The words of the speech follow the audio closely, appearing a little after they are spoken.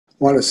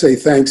want to say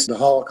thanks to the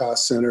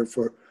Holocaust Center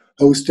for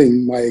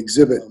hosting my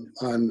exhibit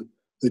on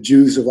the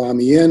Jews of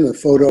Amiens, a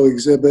photo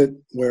exhibit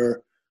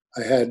where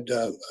I had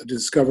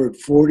discovered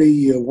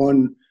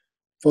 41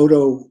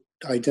 photo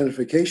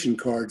identification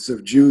cards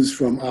of Jews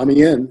from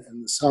Amiens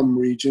in the Somme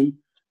region,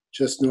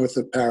 just north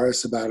of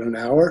Paris, about an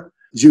hour.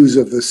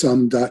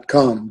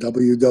 JewsOfTheSomme.com,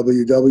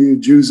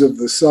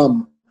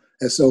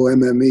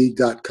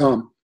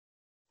 www.JewsOfTheSomme.com.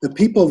 The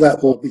people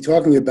that we'll be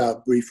talking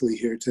about briefly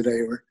here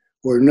today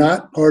were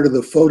not part of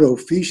the photo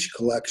fiche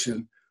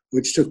collection,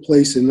 which took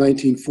place in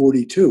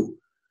 1942,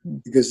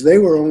 because they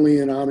were only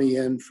in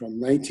Amiens from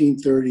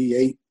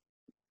 1938,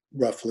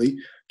 roughly,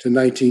 to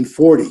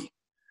 1940.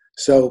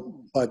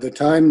 So by the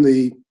time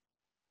the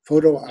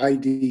photo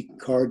ID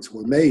cards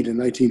were made in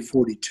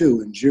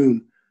 1942, in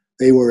June,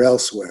 they were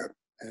elsewhere.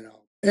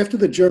 After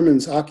the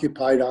Germans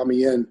occupied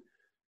Amiens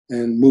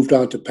and moved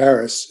on to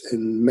Paris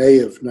in May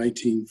of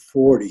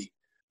 1940,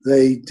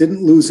 they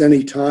didn't lose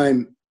any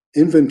time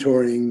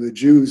inventorying the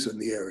Jews in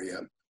the area.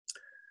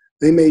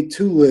 They made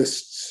two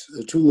lists.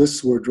 The two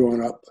lists were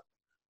drawn up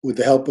with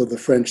the help of the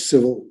French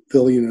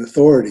civilian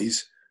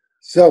authorities.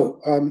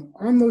 So on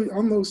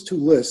those two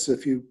lists,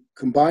 if you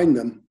combine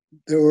them,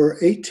 there were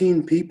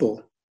 18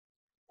 people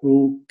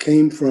who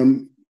came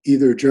from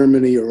either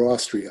Germany or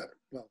Austria.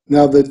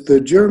 Now,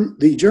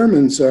 the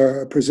Germans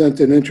present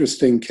an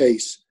interesting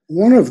case.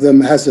 One of them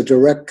has a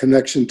direct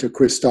connection to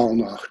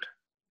Kristallnacht.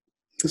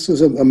 This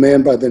was a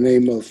man by the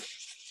name of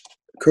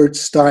Kurt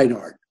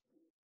Steinhardt.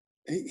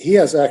 He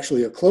has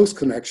actually a close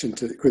connection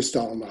to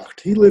Kristallnacht.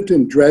 He lived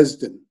in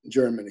Dresden,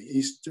 Germany,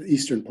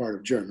 eastern part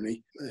of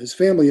Germany. His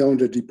family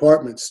owned a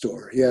department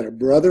store. He had a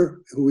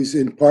brother who was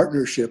in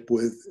partnership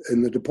with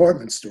in the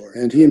department store,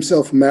 and he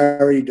himself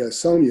married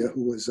Sonia,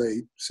 who was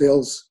a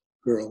sales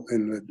girl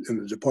in the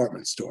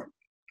department store.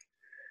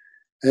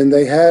 And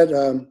they had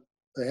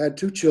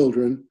two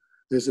children.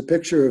 There's a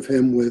picture of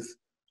him with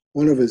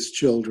one of his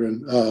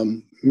children,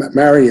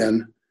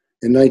 Marianne,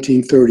 in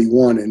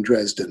 1931 in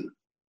Dresden.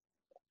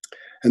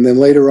 And then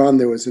later on,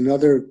 there was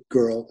another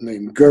girl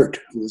named Gert,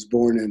 who was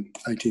born in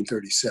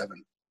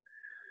 1937.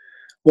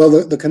 Well,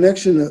 the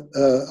connection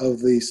of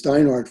the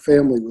Steinhardt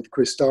family with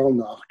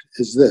Kristallnacht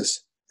is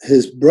this.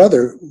 His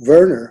brother,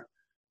 Werner,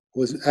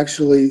 was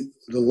actually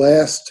the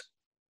last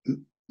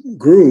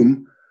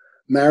groom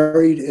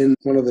married in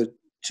one of the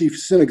chief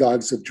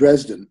synagogues of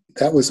Dresden.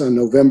 That was on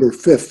November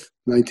 5th,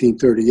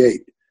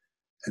 1938.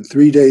 And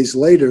 3 days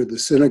later, the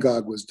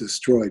synagogue was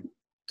destroyed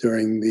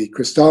during the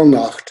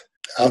Kristallnacht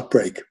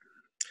outbreak.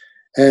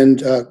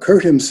 And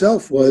Kurt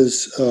himself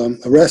was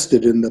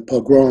arrested in the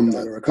pogrom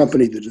that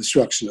accompanied the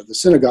destruction of the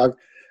synagogue,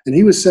 and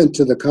he was sent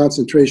to the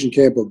concentration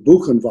camp of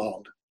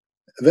Buchenwald.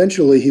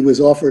 Eventually, he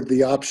was offered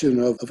the option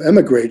of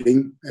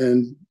emigrating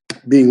and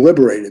being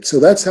liberated. So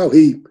that's how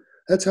we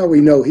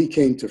know he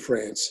came to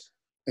France.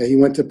 He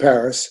went to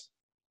Paris,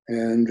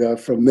 and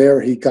from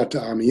there he got to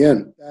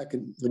Amiens.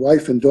 The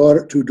wife and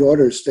two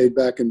daughters stayed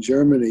back in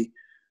Germany,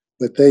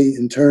 but they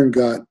in turn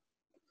got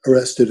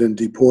arrested and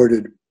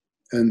deported,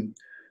 and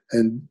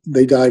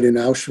they died in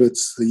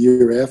Auschwitz the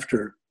year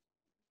after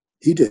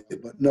he did.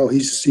 But no,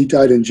 he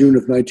died in June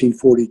of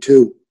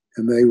 1942,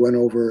 and they went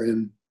over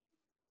in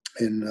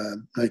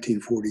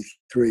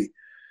 1943.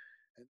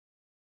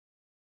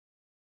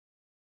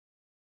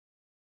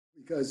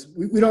 Because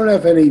we don't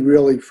have any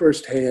really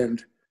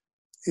firsthand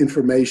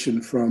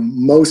information from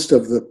most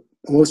of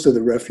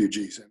the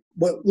refugees.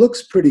 What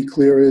looks pretty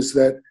clear is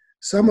that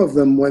some of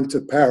them went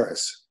to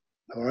Paris.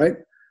 All right,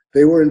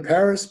 they were in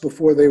Paris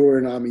before they were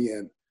in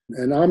Amiens,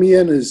 and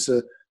Amiens is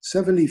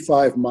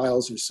 75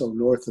 miles or so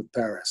north of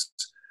Paris.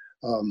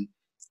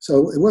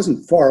 So it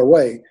wasn't far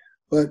away.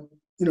 But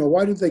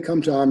why did they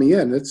come to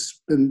Amiens?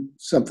 It's been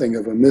something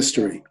of a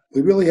mystery.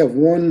 We really have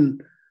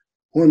one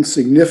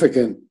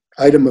significant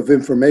item of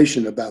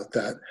information about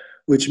that,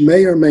 which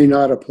may or may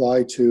not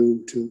apply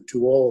to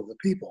all of the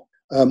people.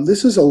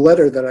 This is a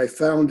letter that I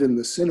found in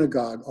the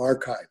synagogue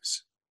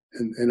archives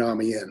in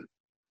Amiens.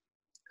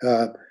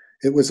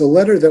 It was a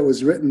letter that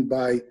was written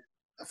by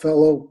a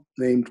fellow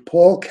named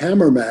Paul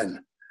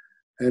Kammerman.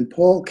 And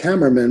Paul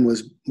Kammerman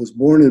was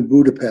born in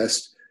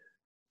Budapest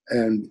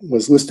and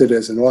was listed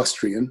as an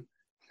Austrian.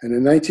 And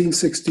in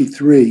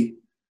 1963,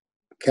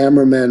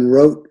 Kammerman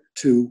wrote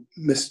to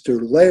Mr.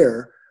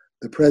 Lehr,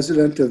 the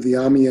president of the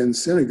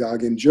Amiens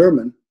synagogue in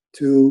German,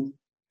 to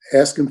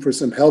ask him for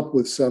some help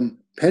with some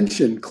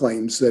pension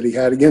claims that he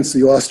had against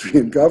the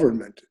Austrian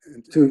government.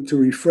 To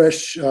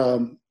refresh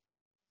Mr.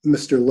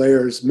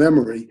 Lehr's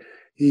memory,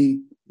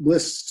 he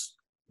lists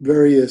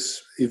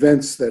various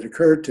events that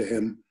occurred to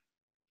him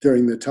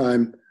during the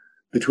time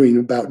between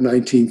about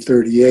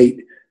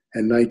 1938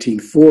 and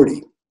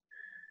 1940.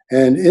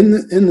 And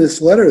in this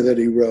letter that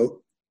he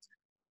wrote,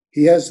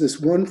 he has this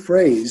one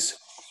phrase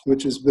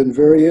which has been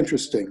very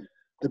interesting.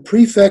 The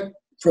prefect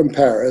from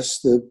Paris,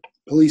 the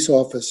police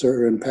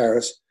officer in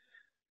Paris,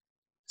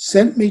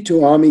 sent me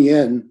to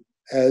Amiens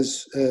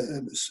as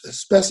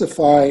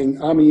specifying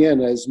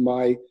Amiens as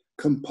my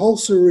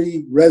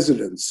compulsory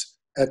residence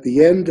at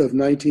the end of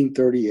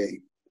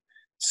 1938.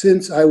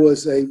 since I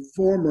was a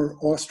former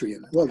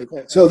Austrian. Well,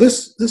 so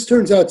this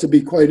turns out to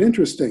be quite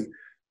interesting.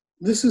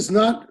 This is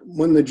not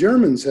when the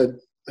Germans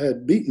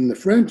had beaten the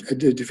French, had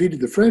defeated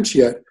the French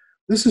yet.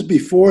 This is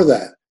before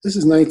that. This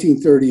is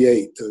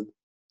 1938.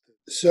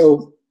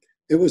 So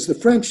it was the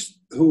French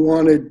who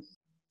wanted,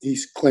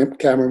 he's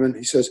cameraman,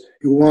 he says,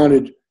 who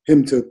wanted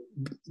him to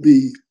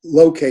be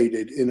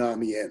located in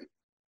Amiens.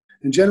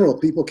 In general,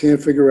 people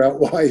can't figure out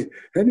why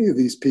any of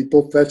these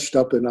people fetched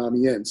up in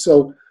Amiens.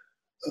 So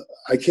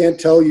I can't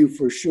tell you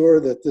for sure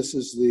that this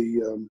is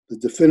the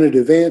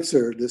definitive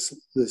answer, this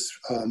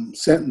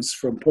sentence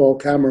from Paul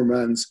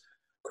Kammermann's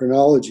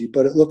chronology,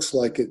 but it looks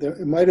like it.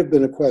 It might have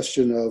been a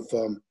question of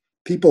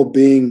people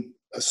being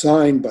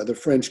assigned by the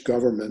French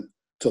government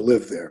to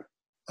live there.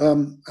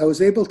 I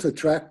was able to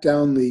track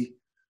down the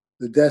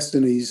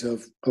destinies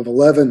of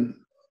 11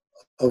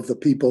 of the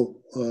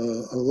people,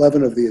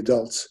 11 of the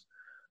adults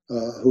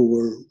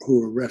who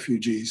were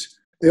refugees.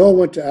 They all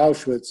went to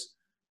Auschwitz,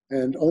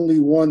 and only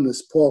one,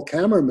 this Paul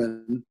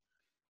Kammermann,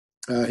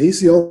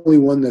 he's the only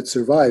one that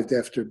survived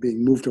after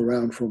being moved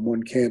around from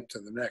one camp to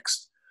the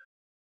next.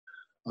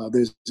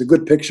 There's a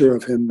good picture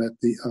of him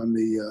on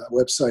the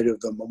website of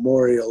the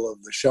Memorial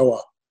of the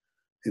Shoah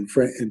in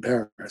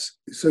Paris.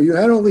 So you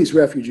had all these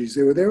refugees.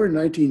 They were there in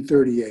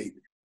 1938,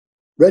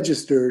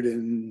 registered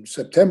in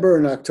September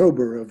and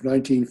October of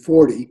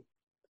 1940.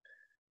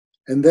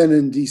 And then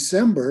in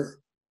December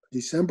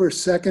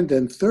 2nd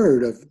and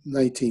 3rd of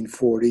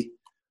 1940,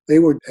 they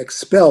were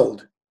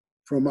expelled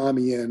from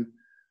Amiens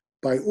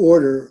by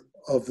order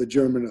of the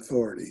German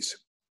authorities.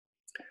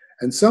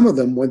 And some of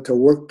them went to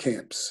work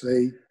camps.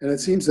 And it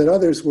seems that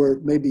others were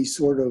maybe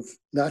sort of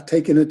not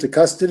taken into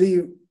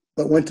custody,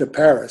 but went to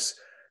Paris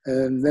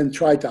and then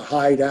tried to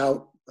hide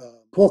out.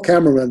 Paul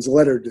Kammermann's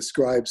letter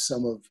describes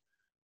some of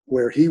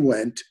where he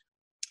went.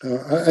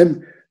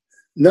 And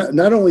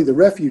not only the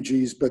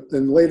refugees, but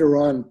then later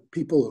on,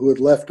 people who had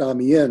left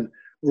Amiens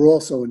were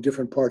also in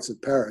different parts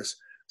of Paris.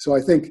 So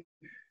I think,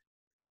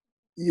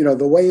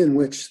 the way in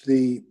which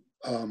the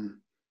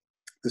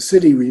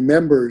city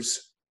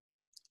remembers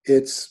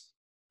its,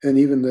 and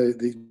even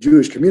the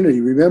Jewish community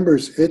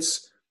remembers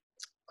its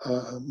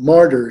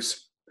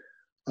martyrs,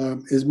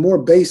 is more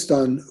based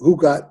on who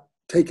got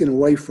taken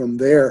away from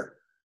there.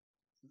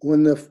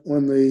 When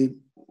the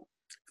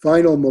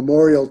final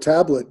memorial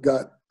tablet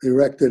got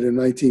erected in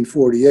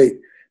 1948,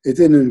 it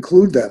didn't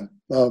include them.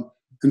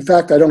 In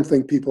fact, I don't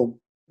think people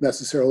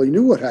necessarily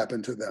knew what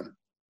happened to them.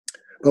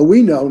 But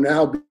we know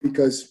now,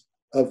 because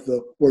of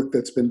the work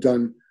that's been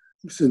done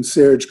since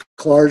Serge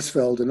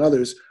Klarsfeld and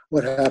others,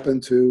 what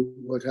happened to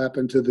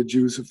the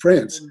Jews of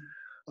France.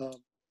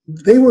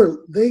 They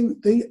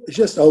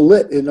just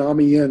lit in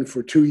Amiens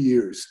for 2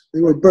 years.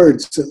 They were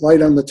birds that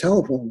light on the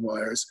telephone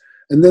wires,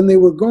 and then they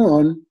were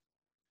gone.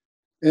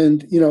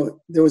 And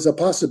there was a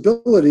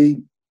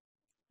possibility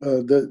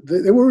that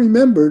they were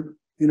remembered,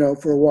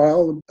 for a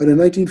while. But in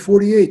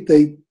 1948,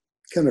 they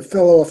kind of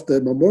fell off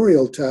the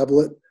memorial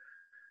tablet,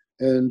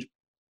 and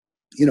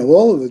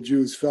all of the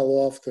Jews fell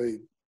off the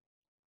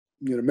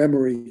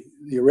memory,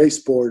 the erase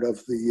board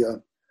of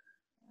the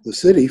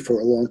city for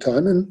a long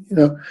time. And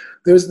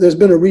there's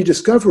been a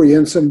rediscovery,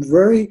 and some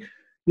very,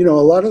 a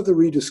lot of the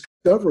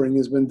rediscovering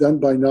has been done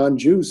by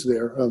non-Jews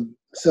there.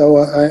 So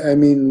I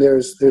mean,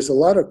 there's a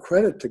lot of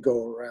credit to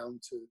go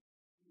around.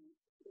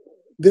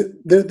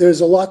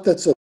 There's a lot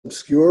that's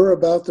obscure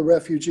about the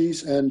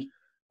refugees, and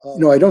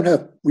we don't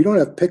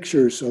have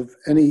pictures of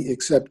any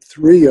except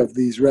 3 of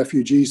these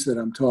refugees that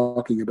I'm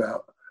talking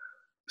about: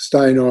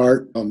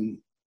 Steinhardt,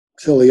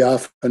 Tilly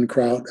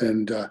Offenkraut,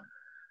 and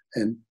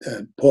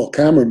Paul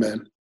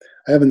Kammermann.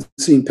 I haven't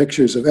seen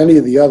pictures of any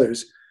of the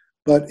others,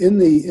 but in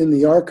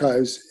the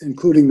archives,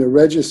 including the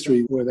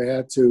registry where they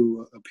had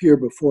to appear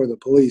before the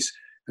police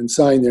and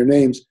sign their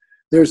names,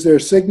 there's their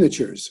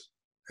signatures,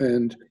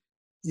 and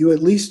you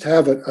at least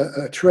have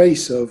a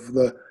trace of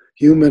the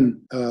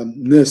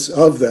humanness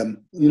of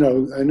them.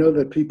 I know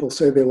that people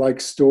say they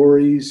like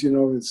stories,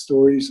 and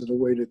stories are the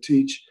way to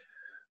teach,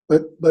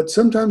 but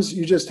sometimes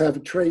you just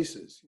have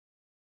traces.